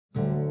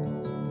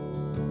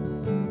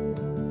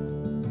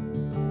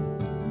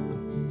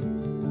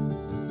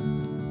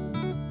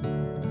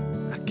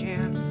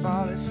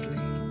fall asleep.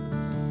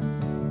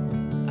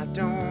 I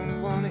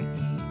don't wanna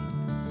eat.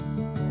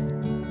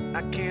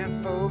 I can't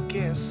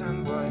focus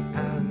on what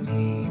I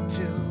need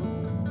to.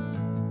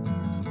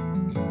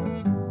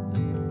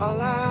 All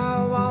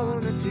I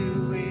wanna do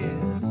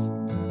is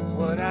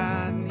what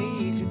I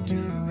need to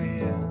do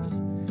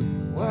is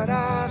what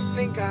I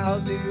think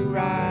I'll do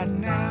right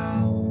now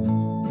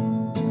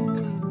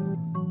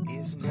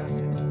is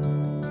nothing,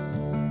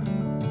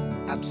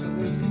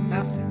 absolutely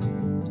nothing.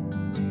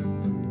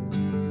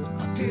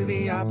 I'll do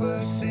the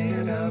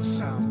opposite of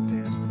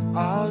something.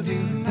 I'll do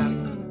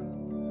nothing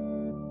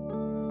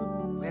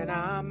when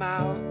I'm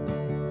out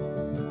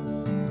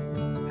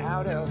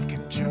of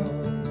control.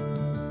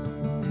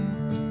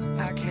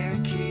 I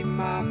can't keep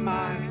my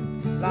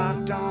mind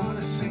locked on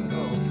a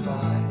single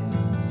thought.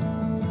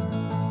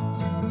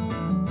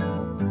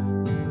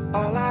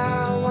 All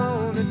I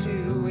wanna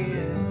do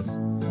is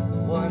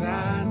what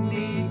I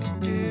need to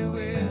do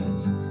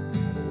is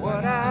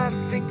what I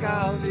think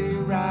I'll do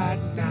right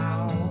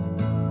now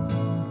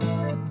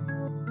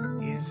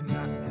is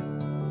nothing,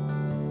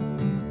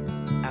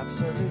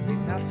 absolutely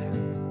nothing.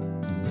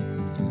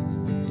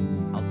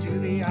 I'll do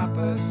the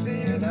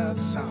opposite of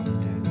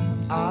something.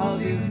 I'll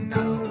do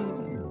nothing.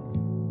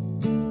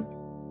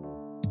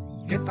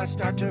 If I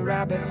start to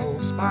rabbit hole,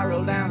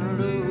 spiral down and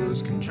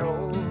lose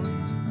control,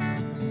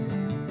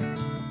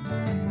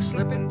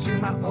 slip into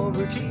my old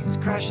routines,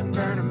 crash and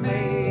burn and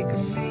make a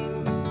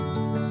scene.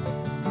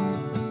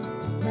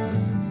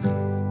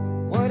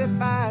 What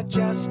if I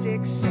just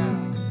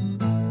accept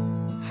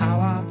how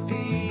I'm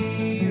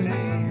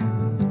feeling,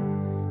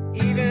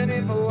 even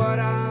if what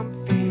I'm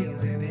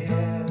feeling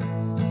is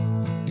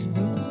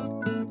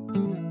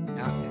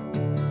nothing,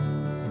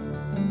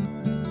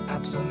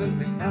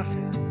 absolutely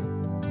nothing.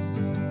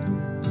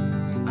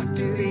 I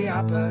do the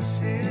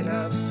opposite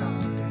of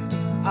something.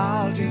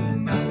 I'll do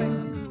nothing.